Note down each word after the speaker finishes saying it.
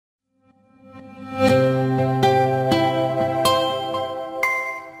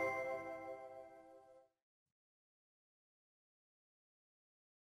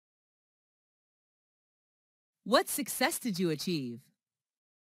What success did you achieve?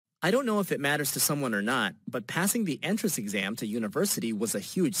 I don't know if it matters to someone or not, but passing the entrance exam to university was a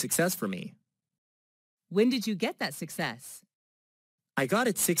huge success for me. When did you get that success? I got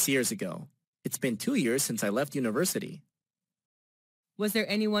it 6 years ago. It's been 2 years since I left university. Was there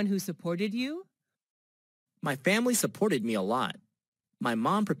anyone who supported you? My family supported me a lot. My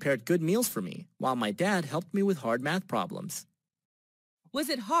mom prepared good meals for me, while my dad helped me with hard math problems. Was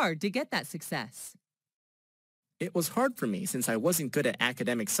it hard to get that success? It was hard for me since I wasn't good at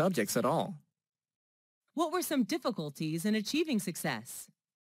academic subjects at all. What were some difficulties in achieving success?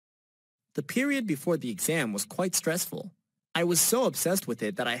 The period before the exam was quite stressful. I was so obsessed with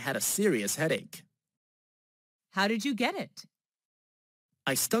it that I had a serious headache. How did you get it?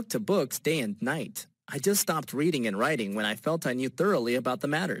 I stuck to books day and night. I just stopped reading and writing when I felt I knew thoroughly about the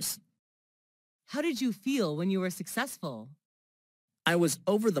matters. How did you feel when you were successful? I was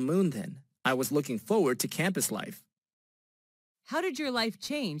over the moon then. I was looking forward to campus life. How did your life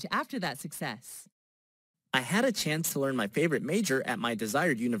change after that success? I had a chance to learn my favorite major at my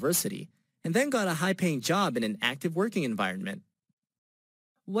desired university, and then got a high-paying job in an active working environment.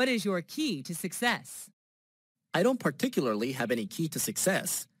 What is your key to success? I don't particularly have any key to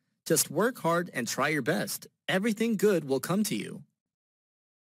success. Just work hard and try your best. Everything good will come to you.